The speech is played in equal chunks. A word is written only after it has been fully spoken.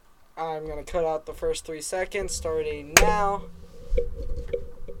I'm going to cut out the first 3 seconds, starting now.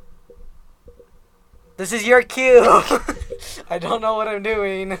 This is your cue. I don't know what I'm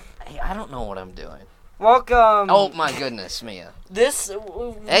doing. Hey, I don't know what I'm doing. Welcome. Oh my goodness, Mia. This.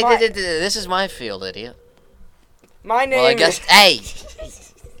 This is my field, idiot. My name. Well, I guess. Hey,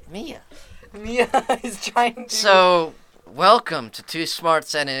 Mia. Mia is trying to. So, welcome to Two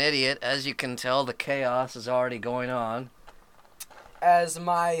Smarts and an Idiot. As you can tell, the chaos is already going on. As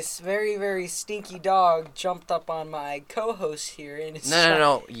my very, very stinky dog jumped up on my co-host here and it's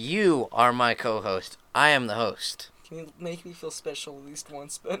No. You are my co-host. I am the host. Can you make me feel special at least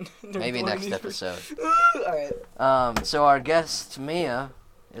once, Ben? Maybe next episode. Alright. So our guest, Mia,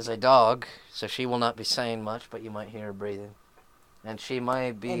 is a dog, so she will not be saying much, but you might hear her breathing. And she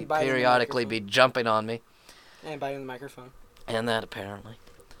might be periodically be jumping on me. And biting the microphone. And that, apparently.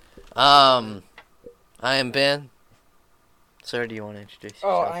 I am Ben. Sir, do you want to introduce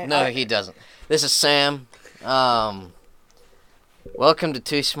yourself? No, he doesn't. This is Sam. Welcome to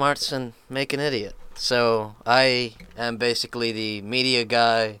Two Smarts and Make an Idiot. So, I am basically the media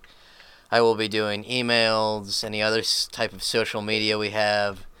guy. I will be doing emails, any other type of social media we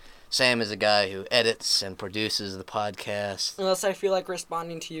have. Sam is a guy who edits and produces the podcast. Unless I feel like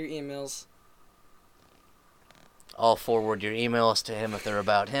responding to your emails. I'll forward your emails to him if they're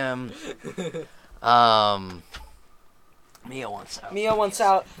about him. Mia wants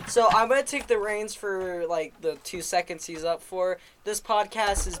out. So I'm going to take the reins for, the 2 seconds he's up for. This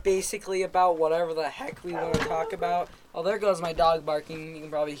podcast is basically about whatever the heck we want to talk about. Oh, there goes my dog barking. You can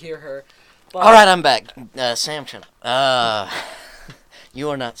probably hear her. But all right, I'm back. Sam, shut up.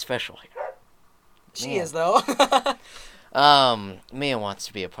 You are not special here. She is, though. Mia wants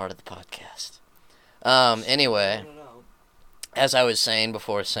to be a part of the podcast. Anyway, as I was saying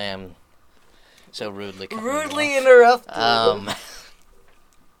before Sam so rudely interrupted.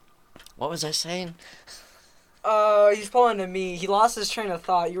 What was I saying? He's pulling to me. He lost his train of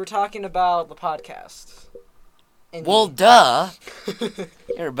thought. You were talking about the podcast. Well, duh.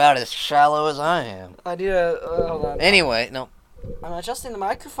 You're about as shallow as I am. I need to... hold on. Anyway, no. I'm adjusting the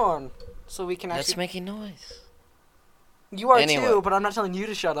microphone so we can actually... That's making noise. You are too, but I'm not telling you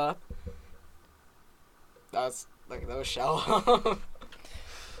to shut up. That was shallow.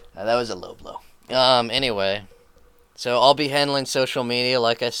 That was a low blow. Anyway, so I'll be handling social media,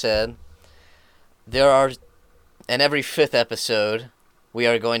 like I said. In every 5th episode, we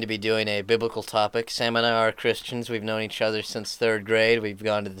are going to be doing a biblical topic. Sam and I are Christians. We've known each other since 3rd grade. We've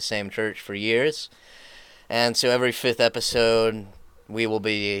gone to the same church for years. And so every 5th episode, we will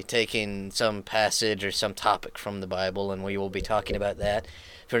be taking some passage or some topic from the Bible, and we will be talking about that.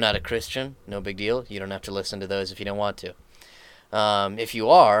 If you're not a Christian, no big deal. You don't have to listen to those if you don't want to. If you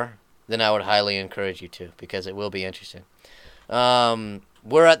are, then I would highly encourage you to, because it will be interesting.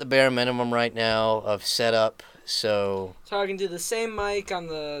 We're at the bare minimum right now of setup, so... Talking to the same mic on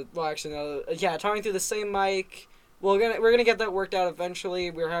the... Well, actually, no. Yeah, talking through the same mic. We're gonna get that worked out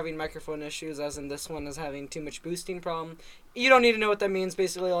eventually. We're having microphone issues, as in this one is having too much boosting problem. You don't need to know what that means.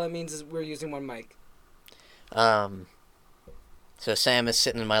 Basically, all it means is we're using one mic. So Sam is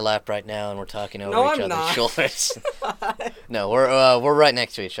sitting in my lap right now, and we're talking over each other's shoulders. No, we're right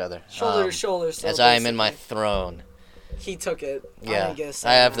next to each other. Shoulder to shoulder. So as I am in my throne. He took it. Yeah,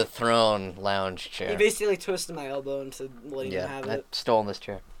 I have the throne lounge chair. He basically twisted my elbow into letting him have it. I've stolen this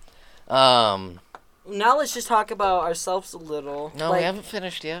chair. Now let's just talk about ourselves a little. No, we haven't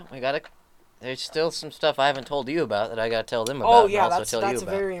finished yet. There's still some stuff I haven't told you about that I gotta tell them about. Oh yeah, that's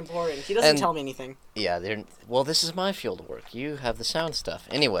very important. He doesn't tell me anything. Yeah, this is my field of work. You have the sound stuff.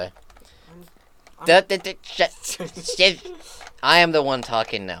 Anyway. I am the one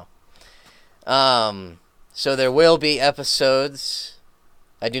talking now. So there will be episodes,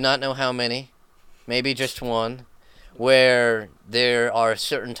 I do not know how many, maybe just one, where there are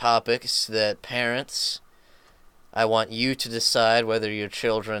certain topics that parents, I want you to decide whether your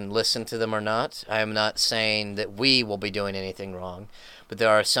children listen to them or not. I am not saying that we will be doing anything wrong, but there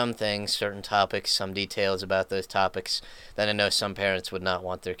are some things, certain topics, some details about those topics that I know some parents would not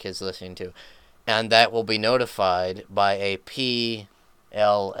want their kids listening to. And that will be notified by a PLF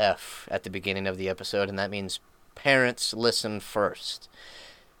at the beginning of the episode, and that means parents listen first.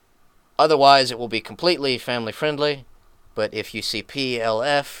 Otherwise, it will be completely family-friendly, but if you see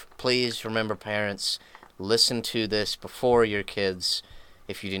PLF, please remember, parents, listen to this before your kids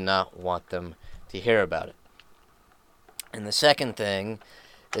if you do not want them to hear about it. And the second thing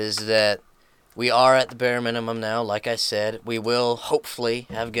is that we are at the bare minimum now. Like I said, we will hopefully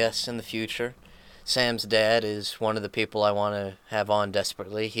have guests in the future. Sam's dad is one of the people I want to have on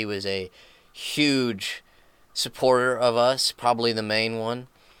desperately. He was a huge supporter of us, probably the main one.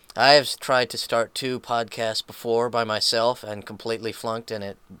 I have tried to start 2 podcasts before by myself and completely flunked, and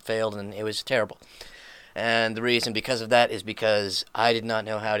it failed, and it was terrible. And the reason because of that is because I did not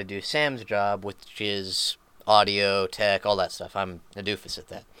know how to do Sam's job, which is audio, tech, all that stuff. I'm a doofus at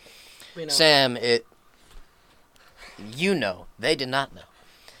that. We know. Sam, they did not know.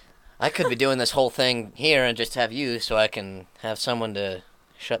 I could be doing this whole thing here and just have you so I can have someone to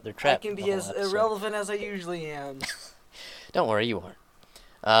shut their trap. I can the be whole as episode. irrelevant as I usually am. Don't worry, you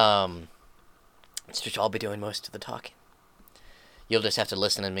aren't. It's just I'll be doing most of the talking. You'll just have to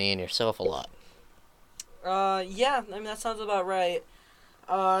listen to me and yourself a lot. Yeah, I mean, that sounds about right.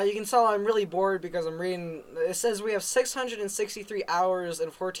 You can tell I'm really bored because I'm reading. It says we have 663 hours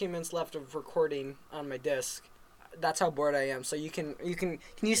and 14 minutes left of recording on my disc. That's how bored I am. So can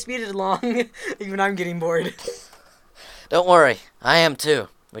you speed it along? Even I'm getting bored. Don't worry, I am too.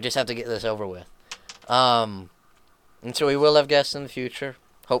 We just have to get this over with. And so we will have guests in the future,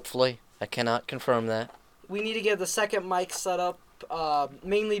 hopefully. I cannot confirm that. We need to get the second mic set up,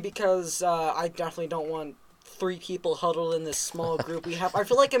 mainly because I definitely don't want 3 people huddled in this small group we have. I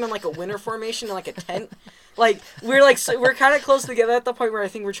feel like I'm in like a winter formation in like a tent. We're kind of close together at the point where I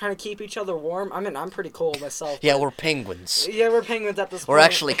think we're trying to keep each other warm. I'm pretty cold myself. Yeah, we're penguins. Yeah, we're penguins at this point. We're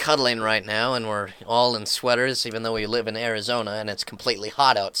actually cuddling right now, and we're all in sweaters, even though we live in Arizona and it's completely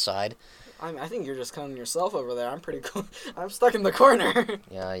hot outside. I think you're just cuddling yourself over there. I'm pretty cool. I'm stuck in the corner.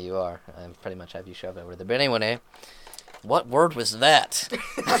 Yeah, you are. I pretty much have you shoved over there. But anyway, what word was that?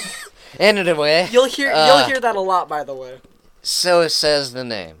 Anyway, You'll hear that a lot, by the way. So says the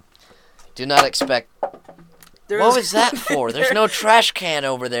name. Do not expect. What was that for? There's no trash can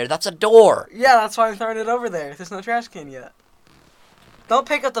over there. That's a door. Yeah, that's why I'm throwing it over there. There's no trash can yet. Don't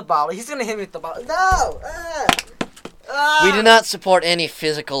pick up the bottle. He's gonna hit me with the bottle. No! We do not support any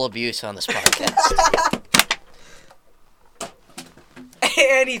physical abuse on this podcast.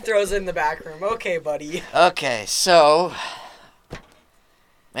 And he throws it in the back room. Okay, buddy. Okay, so...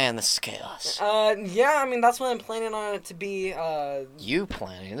 Man, this is chaos. Yeah, I mean, that's what I'm planning on it to be. You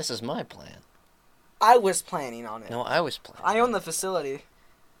planning? This is my plan. I was planning on it. No, I was planning. I own the facility.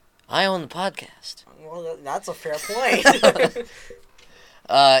 I own the podcast. Well, that's a fair point.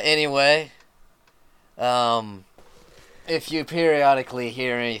 Anyway, if you periodically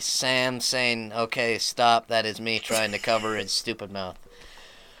hear Sam saying, okay, stop, that is me trying to cover his stupid mouth.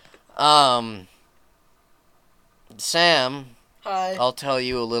 Sam, Hi. I'll tell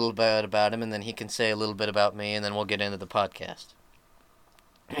you a little bit about him, and then he can say a little bit about me, and then we'll get into the podcast.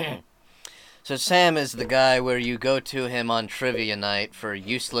 So Sam is the guy where you go to him on trivia night for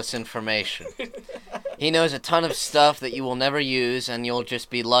useless information. He knows a ton of stuff that you will never use, and you'll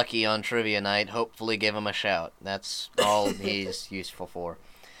just be lucky on trivia night. Hopefully give him a shout. That's all he's useful for.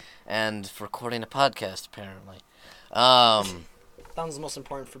 And for recording a podcast, apparently. That was the most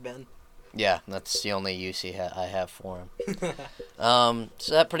important for Ben. Yeah, that's the only use I have for him.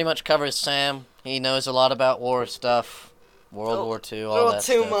 So that pretty much covers Sam. He knows a lot about war stuff. World War II, all that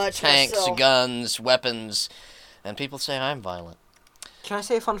too stuff. much Tanks, myself. guns, weapons, and people say I'm violent. Can I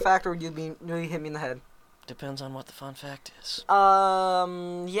say a fun fact, or will you hit me in the head? Depends on what the fun fact is.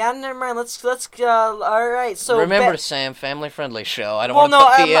 Yeah, never mind. Let's. All right. So remember, Sam, family-friendly show. I don't Well,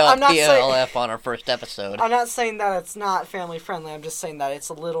 want to no, put I'm not PLF on our first episode. I'm not saying that it's not family friendly. I'm just saying that it's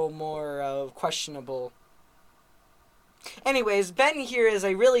a little more questionable. Anyways, Ben here is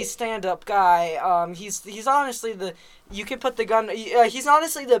a really stand-up guy. He's honestly you can put the gun. He's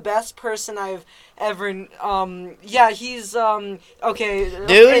honestly the best person I've ever. Yeah, he's okay.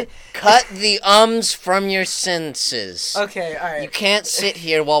 Dude, cut the ums from your sentences. Okay, all right. You can't sit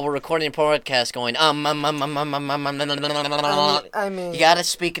here while we're recording a podcast going I mean, You gotta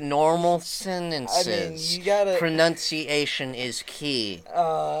speak normal sentences. I mean, you gotta. Pronunciation is key.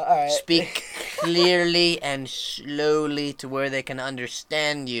 All right. Speak clearly and slowly to where they can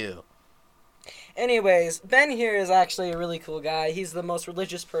understand you. Anyways, Ben here is actually a really cool guy. He's the most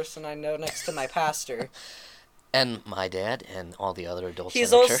religious person I know next to my pastor. And my dad and all the other adults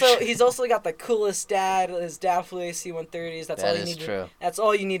He's in the also church. got the coolest dad. His dad flew AC-130s. That's all you need. True. That's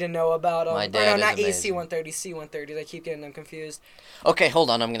all you need to know about him. My dad not is amazing. AC-130s, C-130s. I keep getting them confused. Okay, hold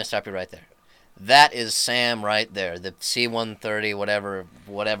on. I'm gonna stop you right there. That is Sam right there. The C-130,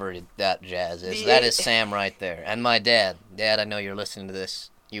 whatever that jazz is. That is Sam right there. And my dad. Dad, I know you're listening to this.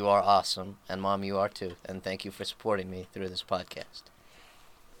 You are awesome. And Mom, you are too. And thank you for supporting me through this podcast.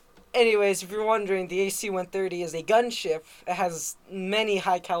 Anyways, if you're wondering, the AC-130 is a gunship. It has many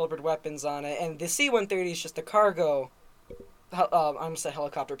high-calibered weapons on it. And the C-130 is just a cargo, I'm going to say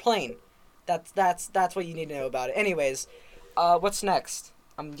helicopter plane. That's what you need to know about it. Anyways, what's next?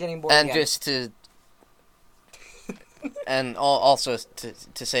 I'm getting bored And again. just to And also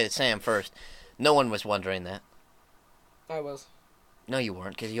to say to Sam first, no one was wondering that. I was. No, you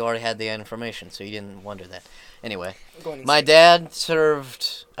weren't, because you already had the information, so you didn't wonder that. Anyway, Going my dad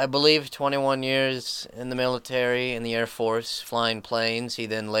served, I believe, 21 years in the military, in the Air Force, flying planes. He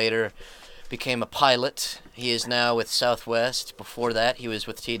then later became a pilot. He is now with Southwest. Before that, he was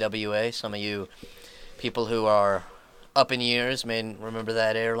with TWA. Some of you people who are up in years may remember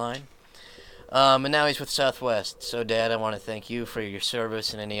that airline. And now he's with Southwest. So, Dad, I want to thank you for your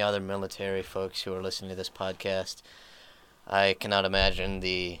service and any other military folks who are listening to this podcast. I cannot imagine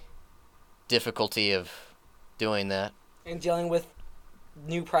the difficulty of doing that. And dealing with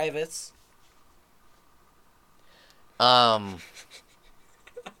new privates. How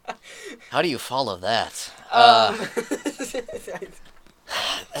do you follow that?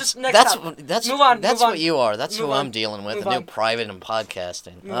 That's Move on. That's what you are. That's Move who on. I'm dealing with. Move A new on. private in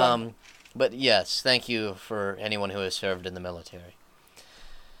podcasting. Move on. But yes, thank you for anyone who has served in the military.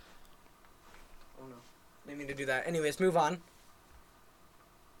 Oh no. Didn't mean to do that. Anyways, move on.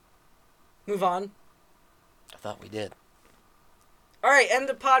 Move on. I thought we did. Alright, end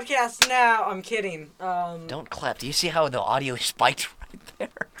the podcast now. I'm kidding. Don't clap. Do you see how the audio spiked right there?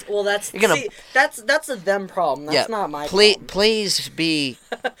 Well, that's You're gonna- see, that's a them problem. That's not my problem. Please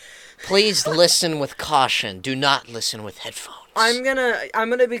listen with caution. Do not listen with headphones. I'm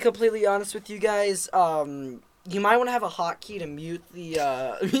gonna be completely honest with you guys. You might want to have a hotkey to mute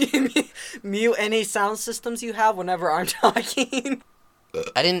the mute any sound systems you have whenever I'm talking.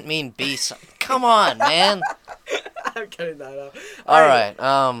 I didn't mean be some. Come on, man. I'm cutting that out. All right.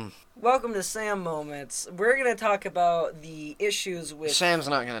 Welcome to Sam Moments. We're gonna talk about the issues with. Sam's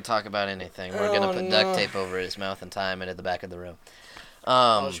not going to talk about anything. We're going to put duct tape over his mouth and tie him into the back of the room.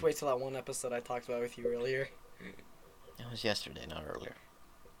 I'll just wait till that one episode I talked about with you earlier. It was yesterday, not earlier.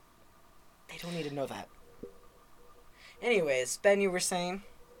 They don't need to know that. Anyways, Ben, you were saying?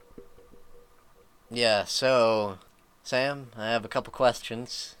 Yeah, so, Sam, I have a couple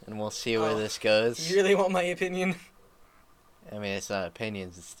questions, and we'll see where this goes. You really want my opinion? I mean, it's not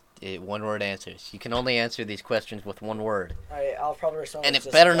opinions, it's one-word answers. You can only answer these questions with one word. Alright, I'll probably respond. And with it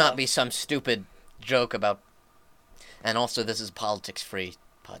just, better not be some stupid joke about... And also, this is a politics-free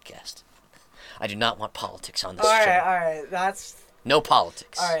podcast. I do not want politics on this show. Alright, that's... No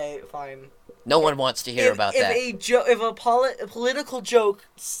politics. Alright, fine. No one wants to hear about that. If a political joke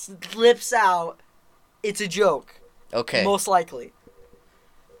slips out, it's a joke. Okay. Most likely.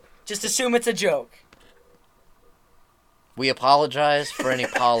 Just assume it's a joke. We apologize for any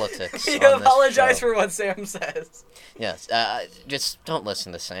politics You on this apologize show. for what Sam says. Yes. Just don't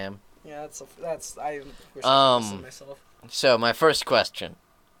listen to Sam. Yeah, that's I wish I could listen myself. So, my first question.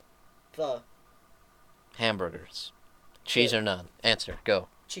 The Hamburgers. Cheese or none? Answer. Go.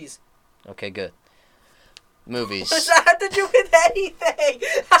 cheese. Okay, good. Movies. What does that have to do with anything?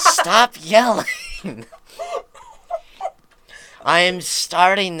 Stop yelling. I am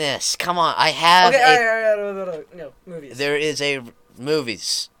starting this. Come on. I have Okay, alright, no, movies. There is a...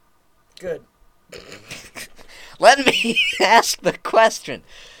 Movies. Good. Let me ask the question.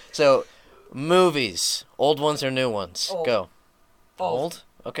 So, movies. Old ones or new ones? Old. Go. Old.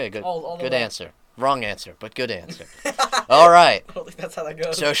 Okay, good. Old Good way. answer. Wrong answer, but good answer. All right. I don't think that's how that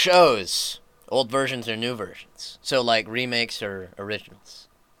goes. So, shows. Old versions or new versions? So, like, remakes or originals?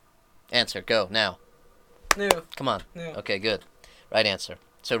 Answer. Go, now. New. Come on. New. Okay, good. Right answer.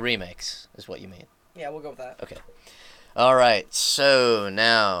 So, remakes is what you mean. Yeah, we'll go with that. Okay. All right. So,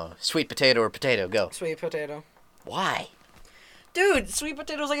 now, sweet potato or potato? Go. Sweet potato. Why? Dude, sweet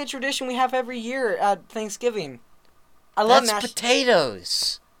potato is like a tradition we have every year at Thanksgiving. I love That's mashed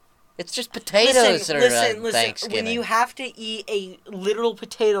potatoes. It's just potatoes that are listen. Thanksgiving. When you have to eat a literal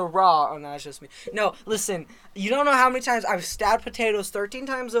potato raw, oh no, that's just me. No, listen, you don't know how many times I've stabbed potatoes 13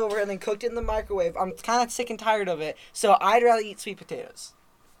 times over and then cooked it in the microwave. I'm kind of sick and tired of it, so I'd rather eat sweet potatoes.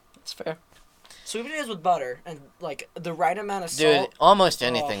 That's fair. Sweet potatoes with butter and like the right amount of Dude, salt. almost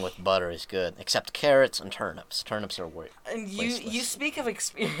anything Oh. with butter is good, except carrots and turnips. Turnips are weird. And you Tasteless. speak of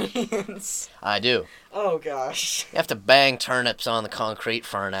experience. I do. Oh gosh. You have to bang turnips on the concrete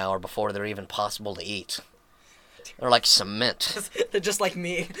for an hour before they're even possible to eat. They're like cement. They're just like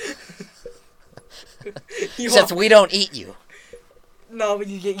me. You Except won't- we don't eat you. No, but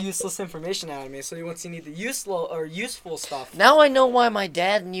you get useless information out of me. So once you need the useful stuff. Now I know why my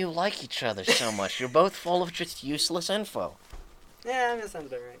dad and you like each other so much. You're both full of just useless info. Yeah, that sounds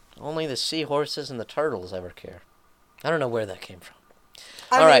about right. Only the seahorses and the turtles ever care. I don't know where that came from.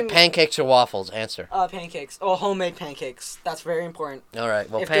 I All right, mean, pancakes or waffles? Answer. pancakes. Oh, homemade pancakes. That's very important. All right,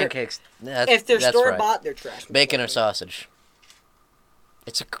 well, if they're- pancakes. That's, If they're that's store right. bought, they're trash. Bacon or most sausage?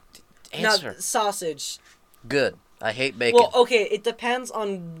 It's a likely. answer. No, sausage. Good. I hate bacon. Well, okay, it depends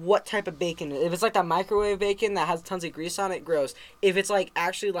on what type of bacon. If it's like that microwave bacon that has tons of grease on it, gross. If it's like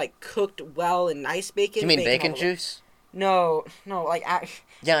actually like cooked well and nice bacon. You mean bacon all the way. juice? No, like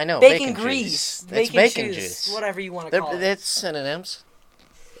Yeah, I know. bacon grease. It's bacon juice. Whatever you want to call it. It's synonyms.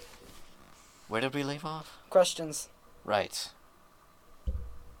 Where did we leave off? Questions. Right.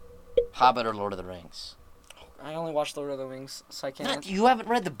 Hobbit or Lord of the Rings? I only watched Lord of the Rings, so I can't. You haven't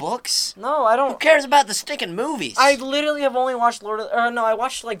read the books? No, I Who don't. cares about the stinking movies? I literally have only watched no, I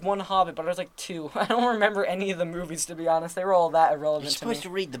watched like one Hobbit, but it was like 2. I don't remember any of the movies, to be honest. They were all that irrelevant You're to supposed me. to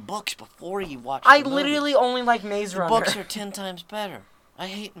read the books before you watch I the literally movies. only like Maze The Runner. books are 10 times better. I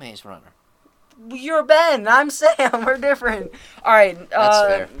hate Maze Runner. You're Ben. I'm Sam. We're different. All right. That's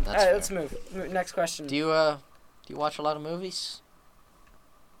fair. That's all right, fair. let's move. Next question. Do you watch a lot of movies?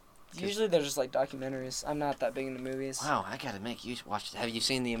 Usually they're just like documentaries. I'm not that big into movies. Wow, I gotta make you watch. Have you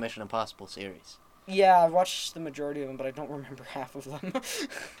seen the Mission Impossible series? Yeah, I've watched the majority of them, but I don't remember half of them.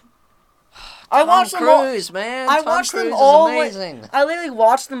 I watched them all. Cruise, man. I Tom watched them Cruise all. Is amazing. I literally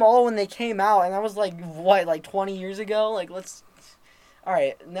watched them all when they came out, and that was like what, like 20 years ago. Like let's. All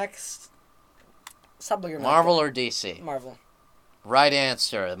right, next. Stop looking at Marvel or DC? Marvel. Right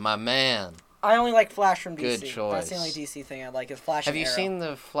answer, my man. I only like Flash from DC. Good choice. That's the only DC thing I like is Flash. Have and you Arrow. seen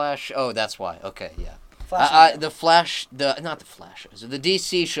the Flash? Oh, that's why. Okay, yeah. Flash and Arrow. The Flash, not the Flash shows. The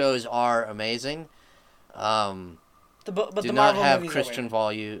DC shows are amazing. But Do the not Marvel have movies Christian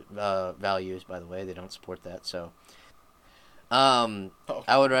values, by the way. They don't support that. So,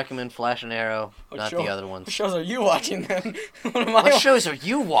 I would recommend Flash and Arrow, not the other ones. What shows are you watching then? What shows are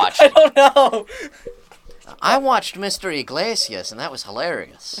you watching? I don't know. I watched Mr. Iglesias, and that was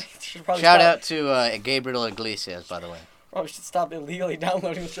hilarious. Shout Shout out to Gabriel Iglesias, by the way. Probably should stop illegally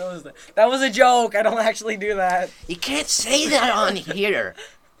downloading shows. That was a joke. I don't actually do that. You can't say that on here.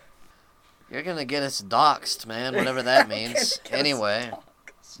 You're gonna get us doxxed, man. Whatever that means. Anyway,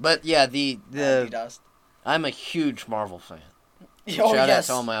 but yeah, Dust. I'm a huge Marvel fan. Oh, Shout out yes.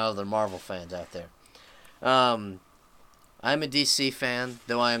 to all my other Marvel fans out there. I'm a DC fan,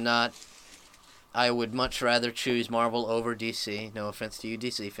 though I am not. I would much rather choose Marvel over DC. No offense to you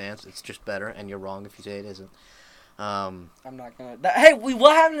DC fans. It's just better, and you're wrong if you say it isn't. I'm not gonna. Hey,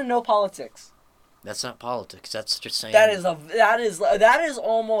 what happened to no politics? That's not politics. That's just saying. That is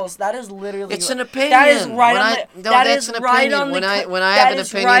literally. It's an opinion. That is right when on I, the. No, that that's is an right opinion. on the. When I that have an is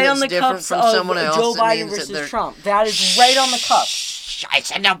opinion right on that's the different cups from of someone else, Joe it Biden means that versus they're. Trump. That is right on the cup. I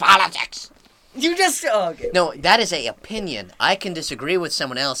said no politics. You just okay. No, that is a opinion. I can disagree with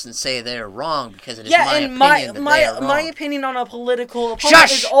someone else and say they're wrong because it is Yeah, my and opinion that they are wrong. my opinion on a political opponent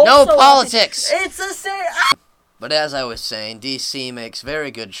Shush! is also No politics! It's the same. But as I was saying, DC makes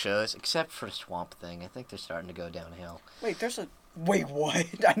very good shows, except for Swamp Thing. I think they're starting to go downhill. Wait, Wait, what?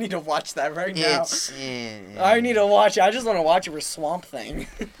 I need to watch that right now. Yeah. I need to watch it. I just want to watch it with Swamp Thing.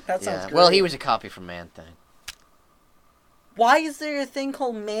 That sounds great. Well, he was a copy from Man Thing. Why is there a thing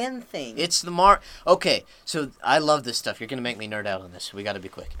called Man Thing? It's the Okay, so I love this stuff. You're gonna make me nerd out on this, so we gotta be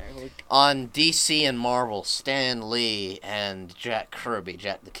quick. On DC and Marvel, Stan Lee and Jack Kirby,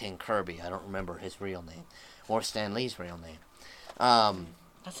 Jack the King Kirby. I don't remember his real name, or Stan Lee's real name.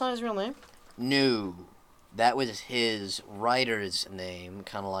 That's not his real name? No, that was his writer's name.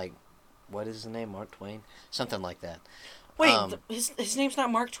 Kind of like, what is his name? Mark Twain, something like that. Wait, his name's not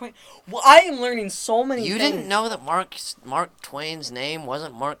Mark Twain. Well, I am learning so many You things. didn't know that Mark Twain's name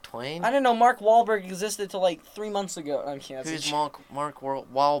wasn't Mark Twain? I didn't know Mark Wahlberg existed till like 3 months ago. I can't. Who's Mark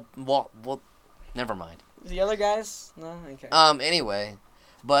never mind. The other guys? No, okay. Anyway,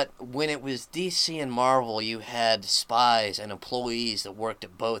 but when it was DC and Marvel, you had spies and employees that worked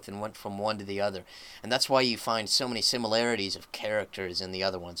at both and went from one to the other, and that's why you find so many similarities of characters in the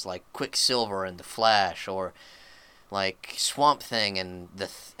other ones, like Quicksilver and the Flash, or like Swamp Thing and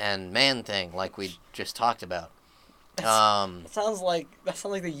and Man Thing, like we just talked about. That sounds like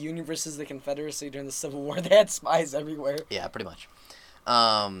the Union versus the Confederacy during the Civil War. They had spies everywhere. Yeah, pretty much.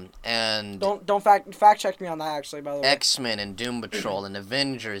 And don't fact check me on that, actually, by the way. X-Men and Doom Patrol and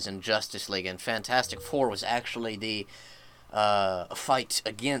Avengers and Justice League and Fantastic Four was actually the fight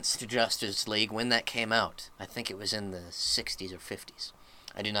against Justice League when that came out. I think it was in the 60s or 50s.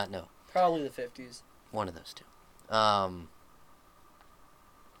 I do not know. Probably the 50s. One of those two.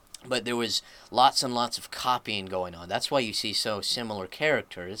 But there was lots and lots of copying going on. That's why you see so similar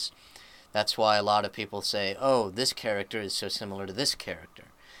characters. That's why a lot of people say, oh, this character is so similar to this character.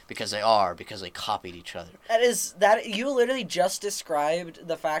 Because they copied each other. You literally just described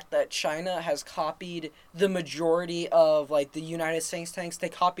the fact that China has copied the majority of, like, the United States tanks. They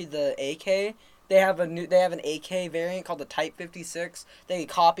copied the AK. They have an AK variant called the Type 56. They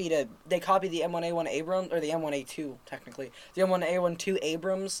copied the M1A1 Abrams, or the M1A2 technically. The M1A1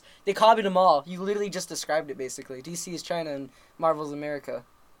 Abrams. They copied them all. You literally just described it basically. DC is China and Marvel's America.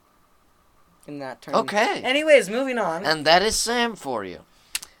 In that term. Okay. Anyways, moving on. And that is Sam for you.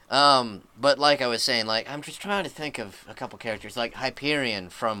 But like I was saying, like, I'm just trying to think of a couple characters, like Hyperion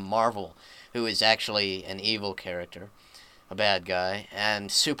from Marvel, who is actually an evil character, a bad guy,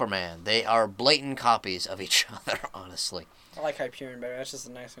 and Superman. They are blatant copies of each other, honestly. I like Hyperion better. That's just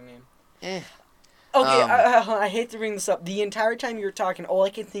a nicer name. Eh. Okay, I hate to bring this up. The entire time you were talking, all I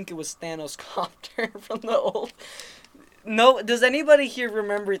could think of was Thanos Copter from the old... No, does anybody here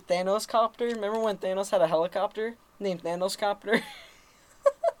remember Thanos Copter? Remember when Thanos had a helicopter named Thanos Copter?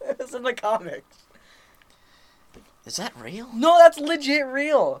 It was in the comics. Is that real? No, that's legit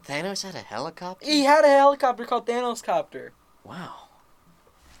real. Thanos had a helicopter? He had a helicopter called Thanos Copter. Wow.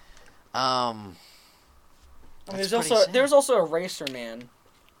 There's also Eraser Man.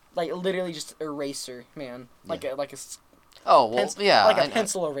 Like, literally just Eraser Man. Like Yeah. a Oh, well, yeah. Like a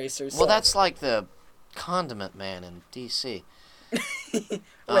pencil eraser. So. Well, that's like the Condiment Man in DC. Wait.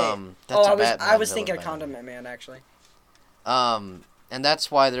 That's I was thinking of Condiment Man, actually. And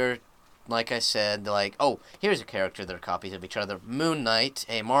that's why they're, like I said, like, oh, here's a character that are copies of each other. Moon Knight,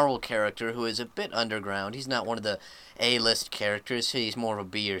 a Marvel character who is a bit underground. He's not one of the A-list characters. He's more of a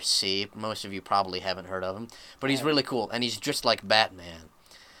B or C. Most of you probably haven't heard of him. But he's really cool, and he's just like Batman.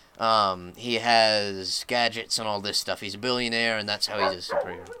 He has gadgets and all this stuff. He's a billionaire, and that's how he's a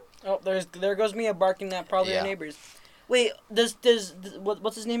superhero. Oh, there goes Mia barking at probably our neighbors. Wait,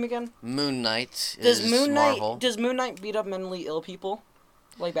 what's his name again? Moon Knight Does is Moon Marvel. Knight does Moon Knight beat up mentally ill people,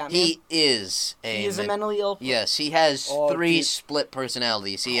 like Batman? He is a mentally ill. Yes, he has three split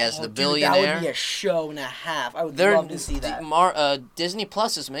personalities. He has the Dude, billionaire. that would be a show and a half. I would love to see that. Disney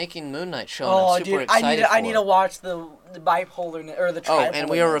Plus is making Moon Knight show. And I'm super excited I need to watch the bipolar or the tripolar. Oh, and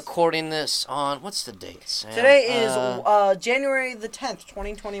we are recording this on what's the date, Sam? Today is January the 10th,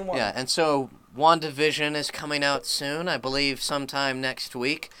 2021. Yeah, and so WandaVision is coming out soon. I believe sometime next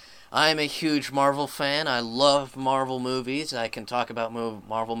week. I'm a huge Marvel fan. I love Marvel movies. I can talk about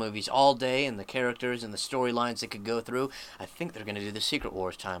Marvel movies all day and the characters and the storylines they could go through. I think they're going to do the Secret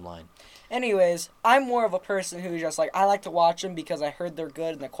Wars timeline. Anyways, I'm more of a person who just, like, I like to watch them because I heard they're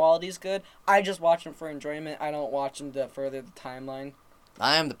good and the quality's good. I just watch them for enjoyment. I don't watch them to further the timeline.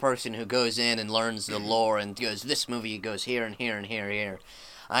 I am the person who goes in and learns the lore and goes, this movie goes here and here and here and here.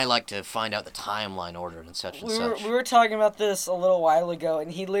 I like to find out the timeline order and such and such. We were talking about this a little while ago,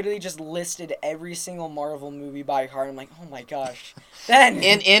 and he literally just listed every single Marvel movie by heart. I'm like, oh my gosh. Then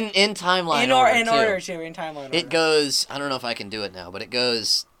in timeline in timeline order. It goes, I don't know if I can do it now, but it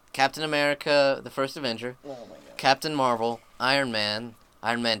goes Captain America, the First Avenger, oh my God. Captain Marvel, Iron Man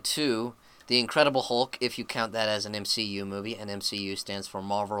 2, The Incredible Hulk, if you count that as an MCU movie, and MCU stands for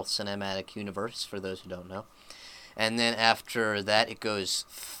Marvel Cinematic Universe, for those who don't know. And then after that, it goes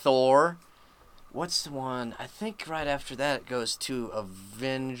Thor. What's the one? I think right after that, it goes to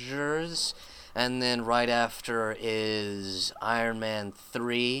Avengers. And then right after is Iron Man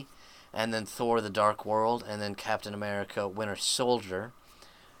 3. And then Thor, The Dark World. And then Captain America, Winter Soldier.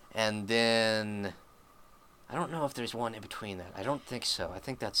 And then I don't know if there's one in between that. I don't think so. I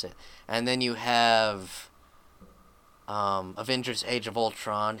think that's it. And then you have Avengers Age of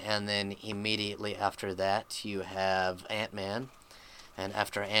Ultron, and then immediately after that you have Ant-Man. And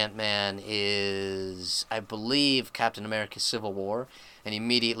after Ant-Man is, I believe, Captain America Civil War. And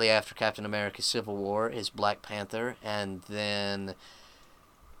immediately after Captain America Civil War is Black Panther. And then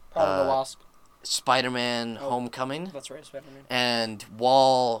Probably the Wasp. Spider-Man Homecoming. That's right, Spider-Man. And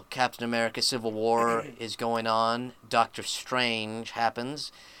while Captain America Civil War is going on, Doctor Strange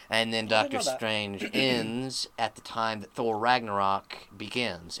happens. And then Doctor Strange ends at the time that Thor Ragnarok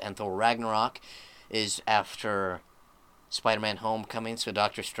begins. And Thor Ragnarok is after Spider-Man Homecoming, so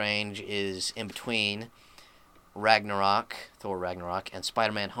Doctor Strange is in between Thor Ragnarok, and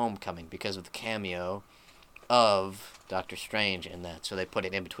Spider-Man Homecoming because of the cameo of Doctor Strange in that. So they put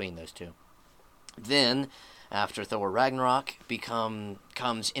it in between those two. Then, after Thor Ragnarok,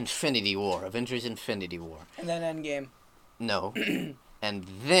 comes Infinity War, Avengers Infinity War. And then Endgame. No. And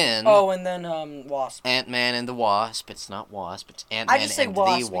then... and then Wasp. Ant-Man and the Wasp. It's not Wasp, it's Ant-Man and the Wasp. I just say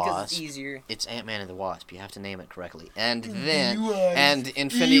Wasp because it's easier. It's Ant-Man and the Wasp. You have to name it correctly. And then... And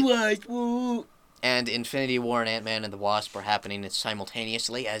Infinity War and Ant-Man and the Wasp are happening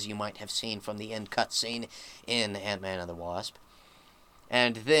simultaneously, as you might have seen from the end cutscene in Ant-Man and the Wasp.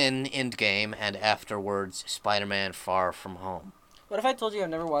 And then Endgame, and afterwards Spider-Man Far From Home. What if I told you I've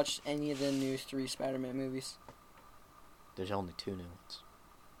never watched any of the new 3 Spider-Man movies? There's only 2 new ones.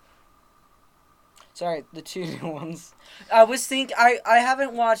 Sorry, the 2 new ones. I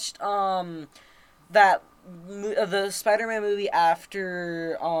haven't watched the Spider-Man movie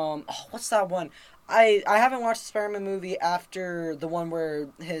after what's that one? I haven't watched the Spider-Man movie after the one where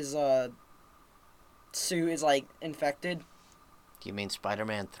his suit is like infected. Do you mean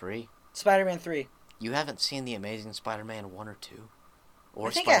Spider-Man 3? Spider-Man 3. You haven't seen The Amazing Spider-Man 1 or 2? Or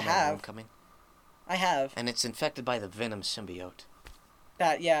I think Spider-Man I have. Homecoming? I have. And it's infected by the Venom symbiote.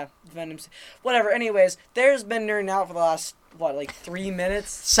 Venom. Whatever. Anyways, there's been nerding out for the last 3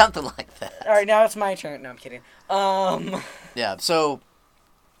 minutes. Something like that. All right, now it's my turn. No, I'm kidding. Yeah. So,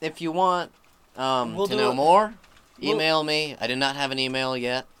 if you want to know more, email me. I do not have an email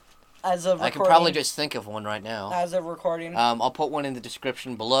yet. As of recording, I can probably just think of one right now. As of recording. I'll put one in the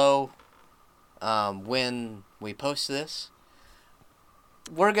description below. When we post this,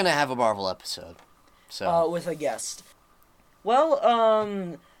 we're gonna have a Marvel episode. So with a guest.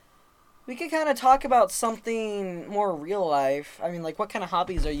 Well, we could kind of talk about something more real life. I mean, like, what kind of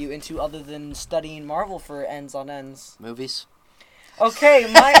hobbies are you into other than studying Marvel for ends on ends? Movies. Okay,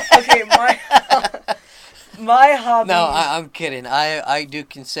 my hobby. No, I'm kidding. I do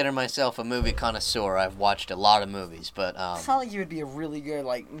consider myself a movie connoisseur. I've watched a lot of movies, but It's not like you would be a really good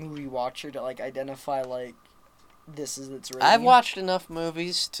movie watcher to identify this is its rating. I've watched enough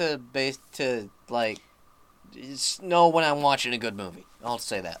movies to know when I'm watching a good movie. I'll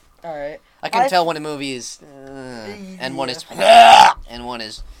say that. All right. I can tell when a movie is and one is and one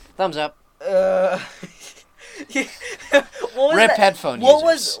is thumbs up. Rip headphone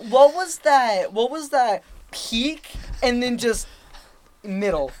users. What was that peak and then just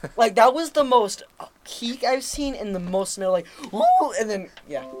middle? That was the most peak I've seen and the most middle woo, and then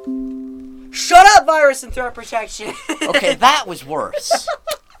yeah. Shut up, virus and threat protection. Okay, that was worse.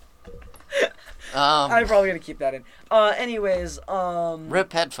 I'm probably gonna keep that in. Anyways,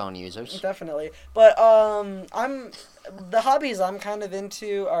 rip headphone users. Definitely, but the hobbies I'm kind of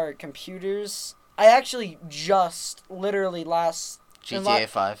into are computers. I actually just literally GTA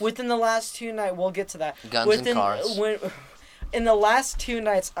 5. Within the last 2 nights, we'll get to that. Guns and cars. In the last 2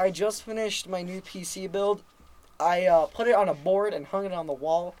 nights, I just finished my new PC build. I put it on a board and hung it on the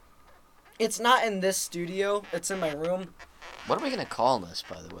wall. It's not in this studio. It's in my room. What are we going to call this,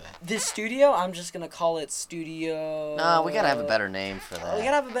 by the way? This studio? I'm just going to call it Studio... No, we got to have a better name for that. We got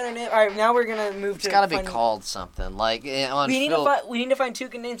to have a better name. All right, now we're going to move to... It's got to be called something. Like, on we need to find 2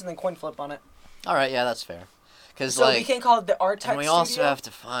 good names and then coin flip on it. All right, yeah, that's fair. So we can call it the Art Tech And we also have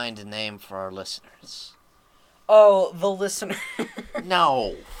to find a name for our listeners. Oh, the listener.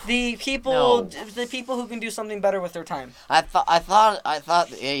 No. The people who can do something better with their time. I thought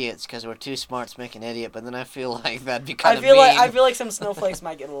the idiots, because we're too smart to make an idiot, but then I feel like that'd be kind of mean. I feel like some snowflakes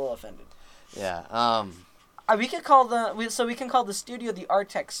might get a little offended. Yeah. We could call we can call the studio the Art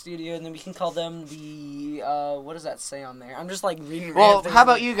Tech Studio, and then we can call them the what does that say on there? I'm just reading. Well, how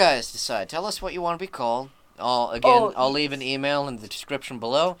about you guys decide? Tell us what you want to be called. I'll leave an email in the description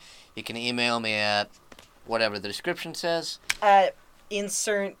below. You can email me at whatever the description says.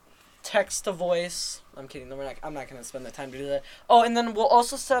 Insert text to voice. I'm kidding. No, I'm not gonna spend the time to do that. Oh, and then we'll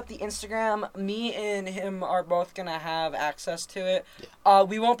also set up the Instagram. Me and him are both gonna have access to it. Yeah.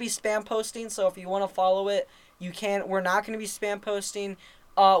 We won't be spam posting, so if you want to follow it, you can. We're not gonna be spam posting.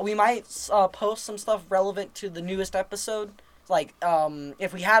 We might post some stuff relevant to the newest episode.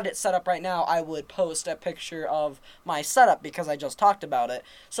 If we had it set up right now, I would post a picture of my setup because I just talked about it.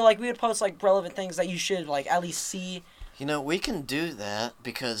 So we would post relevant things that you should at least see. You know, we can do that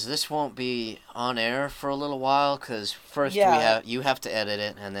because this won't be on air for a little while. Because first you have to edit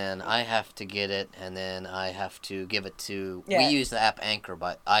it, and then I have to get it, and then I have to give it to. Yeah. We use the app Anchor,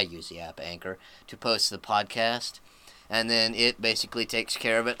 but I use the app Anchor to post the podcast. And then it basically takes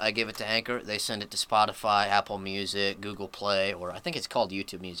care of it. I give it to Anchor. They send it to Spotify, Apple Music, Google Play, or I think it's called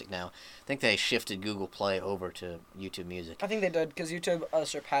YouTube Music now. I think they shifted Google Play over to YouTube Music. I think they did because YouTube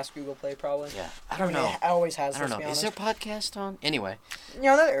surpassed Google Play probably. Yeah, I don't know. It always has. I don't know. Is there podcast on? Anyway.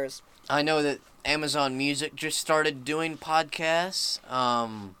 Yeah, there is. I know that Amazon Music just started doing podcasts.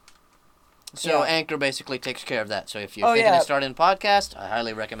 So Anchor basically takes care of that. So if you're thinking of starting a podcast, I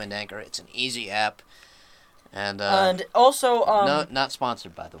highly recommend Anchor. It's an easy app. And also not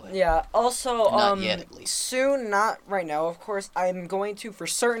sponsored, by the way. Yeah. Also not yet, at least. Soon, not right now, of course. I'm going to, for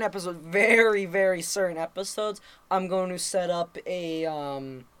certain episodes, very very certain episodes, I'm going to set up a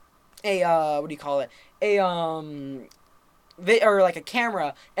what do you call it? Or a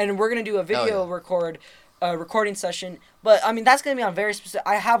camera, and we're gonna do a video recording session. But I mean that's gonna be on very specific.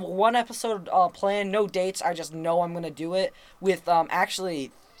 I have one episode planned, no dates. I just know I'm gonna do it with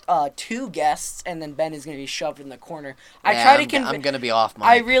actually 2 guests, and then Ben is going to be shoved in the corner. I'm going to be off mic.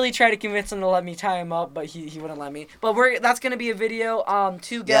 I really tried to convince him to let me tie him up, but he wouldn't let me. But that's going to be a video.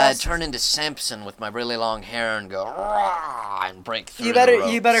 2 guests. Yeah, I turn into Samson with my really long hair and go "Rah," and break through You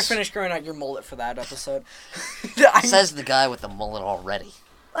the better ropes. finish growing out your mullet for that episode. Says the guy with the mullet already.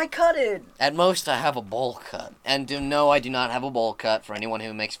 I cut it. At most, I have a bowl cut. And no, I do not have a bowl cut, for anyone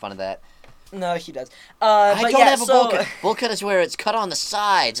who makes fun of that. No, he does. I but don't yeah, have a bowl cut. Bowl cut is where it's cut on the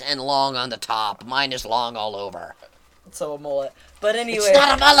sides and long on the top. Mine is long all over. So a mullet. But anyway. It's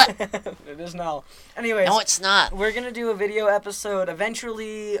not a mullet! It is now. Anyways. No, it's not. We're going to do a video episode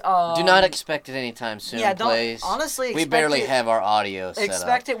eventually. Do not expect it anytime soon, please. Honestly, we barely have our audio set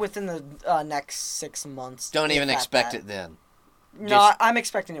Expect up. it within the next 6 months. Don't even expect it then. No, I'm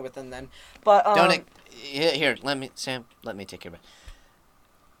expecting it within then. But Here, let me take care of it.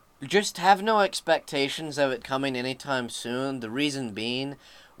 Just have no expectations of it coming anytime soon. The reason being,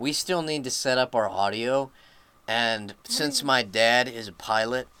 we still need to set up our audio, and since my dad is a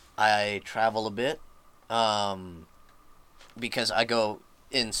pilot, I travel a bit. Because I go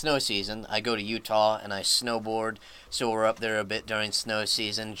in snow season, I go to Utah and I snowboard, so we're up there a bit during snow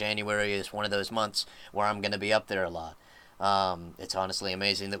season. January is one of those months where I'm going to be up there a lot. It's honestly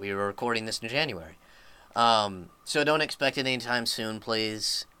amazing that we were recording this in January. So don't expect it anytime soon,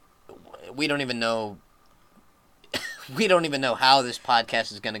 please. We don't even know how this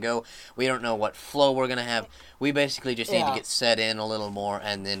podcast is going to go. We don't know what flow we're going to have. We basically just need to get set in a little more,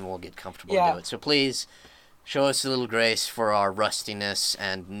 and then we'll get comfortable to do it. So please, show us a little grace for our rustiness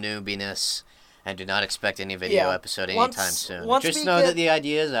and newbiness, and do not expect any video episode anytime soon. Just know that the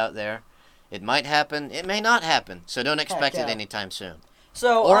idea is out there. It might happen. It may not happen. So don't expect it anytime soon.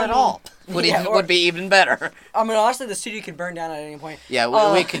 Or at all. Would be even better. I mean, honestly, the studio could burn down at any point.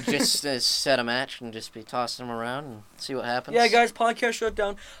 Yeah, we could just set a match and just be tossing them around and see what happens. Yeah, guys, podcast shut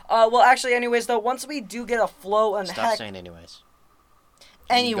down. Well, actually, anyways, though, once we do get a flow and Stop saying anyways.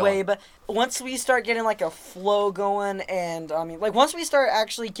 Anyway, but once we start getting, like, a flow going, and, I mean, like, once we start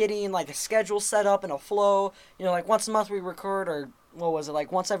actually getting, like, a schedule set up and a flow, you know, like, once a month we record, or, what was it,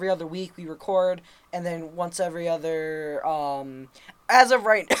 like, once every other week we record, and then once every other, as of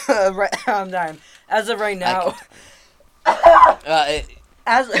right now, as of right now,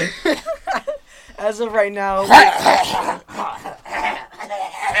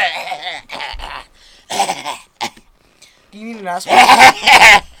 do you need an aspirin?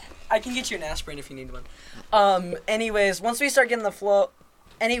 I can get you an aspirin if you need one. Anyways, once we start getting the flow,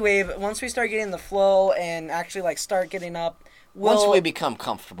 and actually, like, start getting up, once we become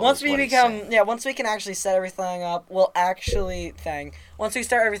comfortable. Once we can actually set everything up, once we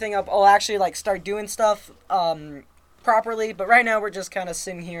start everything up, I'll actually, like, start doing stuff, properly, but right now we're just kind of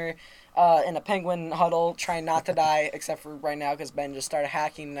sitting here, in a penguin huddle, trying not to die, except for right now, because Ben just started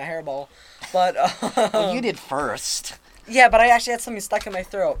hacking a hairball, but, well, you did first. Yeah, but I actually had something stuck in my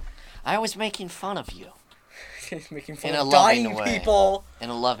throat. I was making fun of you. Making fun of dying people. In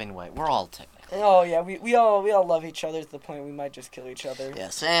a loving way. We're all technically. Oh yeah, we all love each other to the point we might just kill each other. Yeah,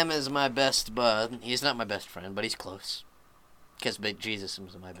 Sam is my best bud. He's not my best friend, but he's close. Because Big Jesus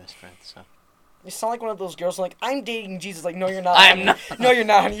is my best friend, so. You sound like one of those girls like, I'm dating Jesus. Like, no, you're not. I'm not. No, you're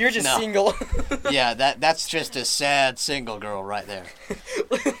not, honey. You're just single. Yeah, that's just a sad single girl right there.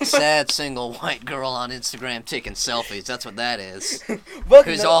 Sad single white girl on Instagram taking selfies. That's what that is.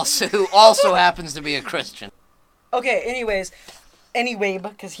 Who also happens to be a Christian. Okay, anyway,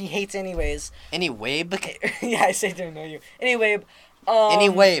 because he hates anyways. Anyway, yeah, I say don't know you. Anyway,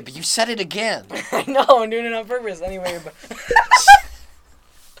 but you said it again. I know, I'm doing it on purpose. Anyway,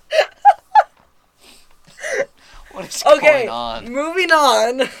 what is going on? Moving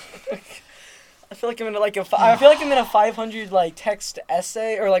on. I feel like I'm in a 500 like text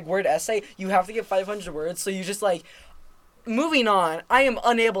essay or like word essay. You have to get 500 words, so you just like. Moving on, I am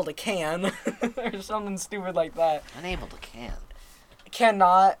unable to can, or something stupid like that. Unable to can.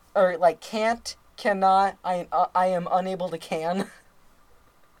 Cannot, or like cannot. I am unable to can.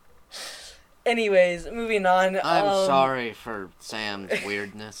 Anyways, moving on. I'm sorry for Sam's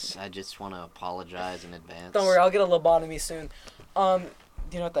weirdness. I just want to apologize in advance. Don't worry, I'll get a lobotomy soon. Do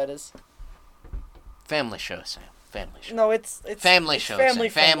you know what that is? Family show, Sam. Family show. No, it's family show. Family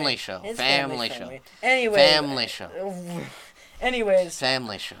show. It's family show. Anyway. Family show. Anyways.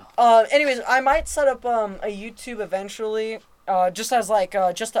 Family show. Anyways, I might set up a YouTube eventually. Just as like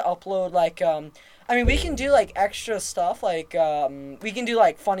just to upload like I mean we can do like extra stuff like we can do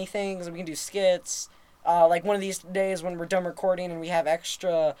like funny things, we can do skits, like one of these days when we're done recording and we have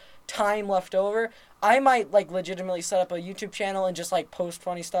extra time left over, I might like legitimately set up a YouTube channel and just like post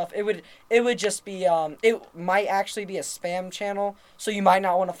funny stuff. It would just be it might actually be a spam channel, so you might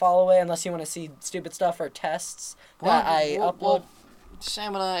not want to follow it unless you want to see stupid stuff or tests that I upload. Well,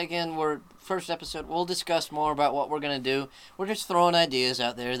 Sam and I, again, we're first episode. We'll discuss more about what we're gonna do. We're just throwing ideas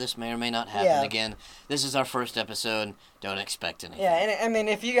out there. This may or may not happen. Yeah. Again, this is our first episode. Don't expect anything. Yeah, and I mean,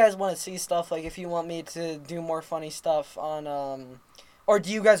 if you guys want to see stuff, like if you want me to do more funny stuff on or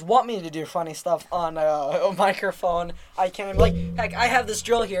do you guys want me to do funny stuff on a microphone? I can, like, heck, I have this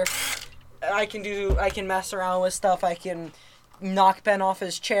drill here. I can mess around with stuff. I can knock Ben off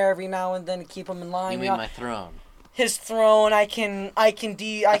his chair every now and then to keep him in line. You mean my throne? His throne. I can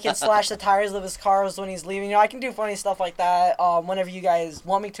slash the tires of his cars when he's leaving. I can do funny stuff like that. Whenever you guys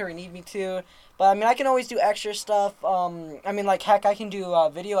want me to or need me to. But I mean, I can always do extra stuff. I mean, like, heck, I can do a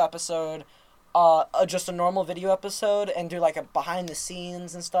video episode. Just a normal video episode and do like a behind the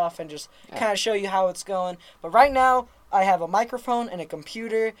scenes and stuff and just kind of show you how it's going. But right now, I have a microphone and a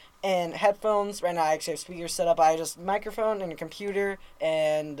computer and headphones. Right now, I actually have speakers set up. I just microphone and a computer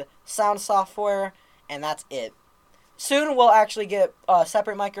and sound software, and that's it. Soon we'll actually get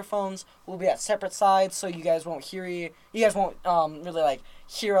separate microphones. We'll be at separate sides, so you guys won't you guys won't really like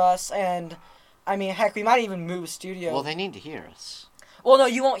hear us. And I mean, heck, we might even move studio. Well, they need to hear us. Well, no,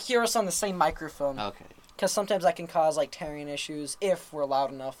 you won't hear us on the same microphone. Okay. Because sometimes that can cause, like, tearing issues if we're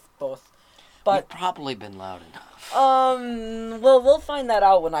loud enough, both. But we've probably been loud enough. Well, we'll find that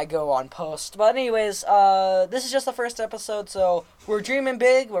out when I go on post. But anyways, this is just the first episode, so we're dreaming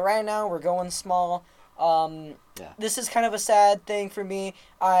big, but right now we're going small. This is kind of a sad thing for me.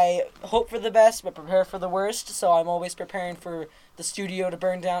 I hope for the best, but prepare for the worst, so I'm always preparing for the studio to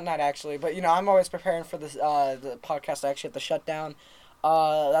burn down. Not actually, but, you know, I'm always preparing for the podcast to actually have to shut down.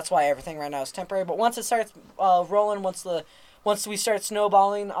 That's why everything right now is temporary. But once it starts rolling, once we start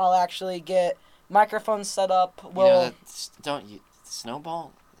snowballing, I'll actually get microphones set up.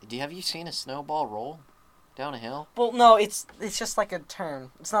 Snowball? Have you seen a snowball roll down a hill? Well, no, it's just like a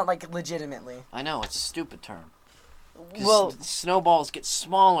term. It's not like legitimately. I know, it's a stupid term. Well, snowballs get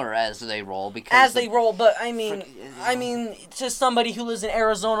smaller as they roll because they roll. But I mean, to somebody who lives in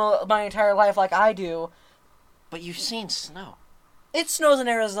Arizona my entire life, like I do. But you've seen snow. It snows in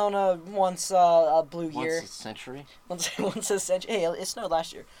Arizona once a blue year. Once a century? Once a century. Hey, it snowed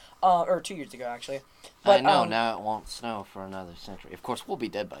last year. Or 2 years ago, actually. But, I know, now it won't snow for another century. Of course, we'll be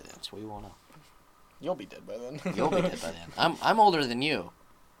dead by then, so we won't know. You'll be dead by then. You'll be dead by then. I'm older than you.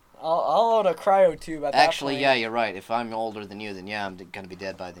 I'll own a cryo tube at that point. Actually, yeah, you're right. If I'm older than you, then yeah, I'm going to be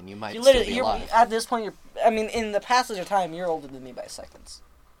dead by then. You might still be alive. At this point, in the passage of time, you're older than me by seconds.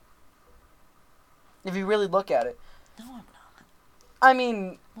 If you really look at it. No, I'm not. I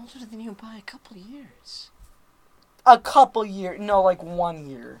mean... I'm older than you by a couple of years. A couple years? No, like 1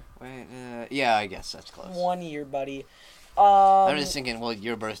 year. Wait, yeah, I guess that's close. 1 year, buddy. I'm just thinking, well,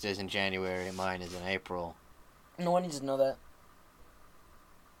 your birthday's in January, mine is in April. No one needs to know that.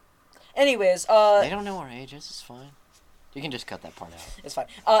 Anyways, They don't know our ages, it's fine. You can just cut that part out. It's fine.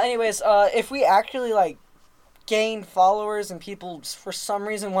 Anyways, if we actually, like, gain followers and people for some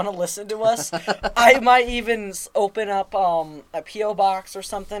reason want to listen to us, I might even open up a P.O. box or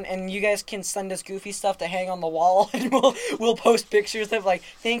something, and you guys can send us goofy stuff to hang on the wall, and we'll post pictures of, like,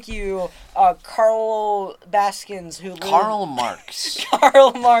 thank you, Karl Baskins, Karl Marx.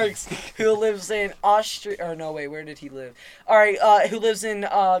 Karl Marx, who lives in Austria, or no, wait, where did he live? Alright, who lives in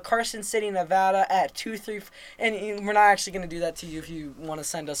Carson City, Nevada at 23, and we're not actually going to do that to you if you want to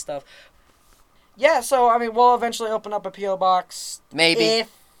send us stuff. Yeah, so, I mean, we'll eventually open up a P.O. box. Maybe.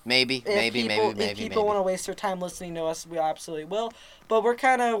 Maybe If people want to waste their time listening to us, we absolutely will. But we're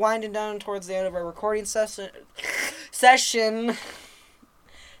kind of winding down towards the end of our recording session.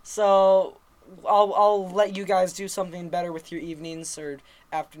 So, I'll let you guys do something better with your evenings or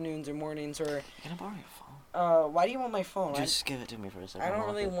afternoons or mornings or... Can I borrow your phone? Why do you want my phone? Just give it to me for a second. I don't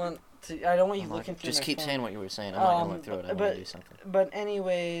really want to... I don't want you looking through Just my keep phone. saying what you were saying. I'm not going to look through it. I want to do something. But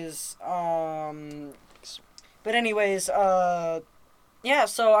anyways, yeah,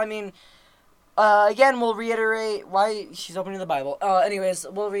 so, I mean, again, we'll reiterate why she's opening the Bible.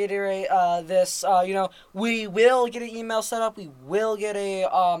 We'll reiterate this, we will get an email set up. We will get a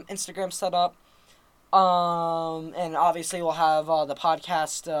Instagram set up. And obviously we'll have the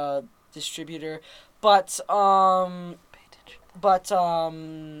podcast distributor. But I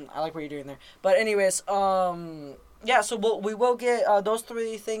like what you're doing there. But anyways, yeah, so we will get those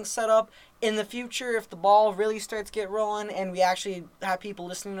 3 things set up. In the future, if the ball really starts get rolling and we actually have people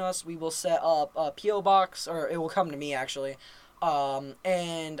listening to us, we will set up a P.O. box, or it will come to me, actually.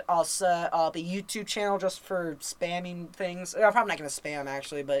 And I'll set up a YouTube channel just for spamming things. I'm probably not going to spam,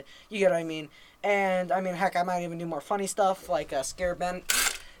 actually, but you get what I mean. And, I mean, heck, I might even do more funny stuff, like Scare Ben,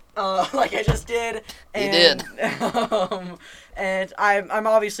 like I just did. And, You did. And I'm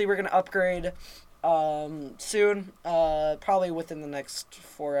obviously, we're going to upgrade soon. Probably within the next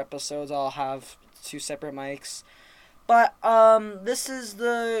 4 episodes, I'll have 2 separate mics. But this is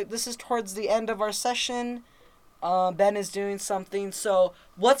towards the end of our session. Ben is doing something. So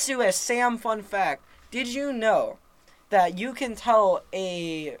let's do a Sam fun fact. Did you know that you can tell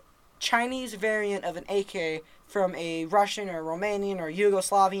a Chinese variant of an AK from a Russian or Romanian or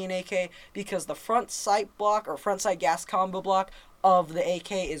Yugoslavian AK because the front sight block or front sight gas combo block of the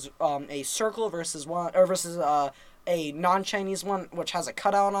AK is a circle versus a non-Chinese one which has a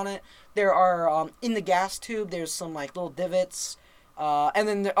cutout on it. There are in the gas tube there's some like little divots. And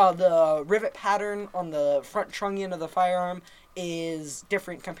then the rivet pattern on the front trunnion of the firearm is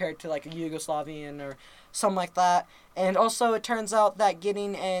different compared to like a Yugoslavian or something like that. And also it turns out that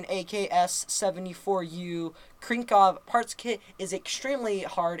getting an AKS-74U Krinkov parts kit is extremely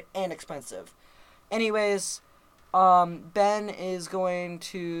hard and expensive. Anyways, Ben is going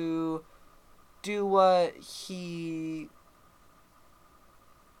to do what he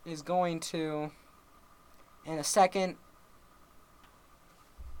is going to in a second.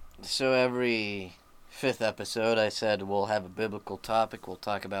 So every 5th episode, I said we'll have a biblical topic. We'll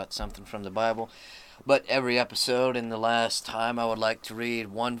talk about something from the Bible. But every episode in the last time, I would like to read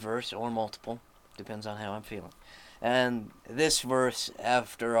one verse or multiple. Depends on how I'm feeling. And this verse,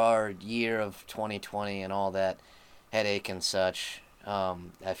 after our year of 2020 and all that headache and such,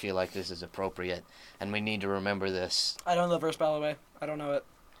 I feel like this is appropriate. And we need to remember this. I don't know the verse, by the way. I don't know it.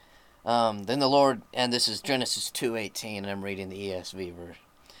 Then the Lord, and this is Genesis 2:18, and I'm reading the ESV verse.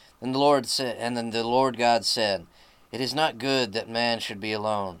 Then the Lord said, and then the Lord God said, "It is not good that man should be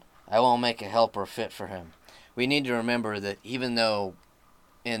alone. I will make a helper fit for him." We need to remember that even though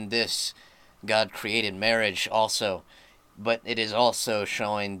in this God created marriage also, but it is also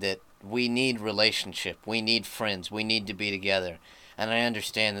showing that we need relationship, we need friends, we need to be together. And I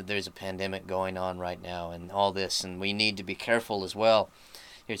understand that there's a pandemic going on right now and all this, and we need to be careful as well.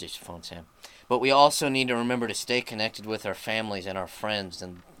 Here's your phone, Sam. But we also need to remember to stay connected with our families and our friends.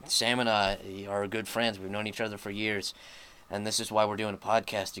 And Sam and I are good friends. We've known each other for years. And this is why we're doing a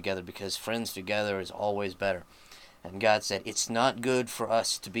podcast together, because friends together is always better. And God said, it's not good for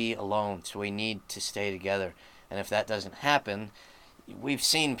us to be alone, so we need to stay together. And if that doesn't happen, we've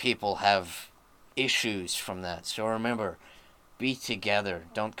seen people have issues from that. So remember, be together.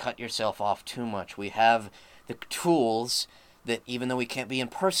 Don't cut yourself off too much. We have the tools that even though we can't be in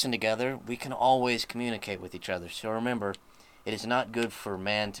person together, we can always communicate with each other. So remember, it is not good for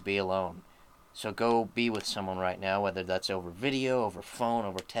man to be alone. So go be with someone right now, whether that's over video, over phone,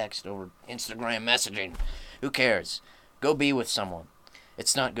 over text, over Instagram messaging. Who cares? Go be with someone.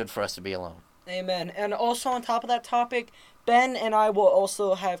 It's not good for us to be alone. Amen. And also on top of that topic, Ben and I will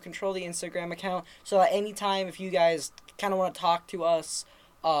also have control of the Instagram account, so at any time if you guys kind of want to talk to us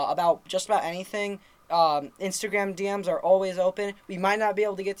about just about anything, Instagram DMs are always open. We might not be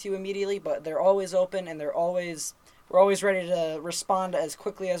able to get to you immediately, but they're always open, and we're always ready to respond as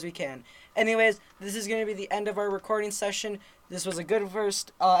quickly as we can. Anyways, this is going to be the end of our recording session. This was a good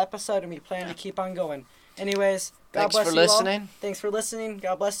first episode, and we plan to keep on going. Anyways, God bless you all. Thanks for listening. Thanks for listening.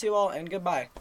 God bless you all, and goodbye.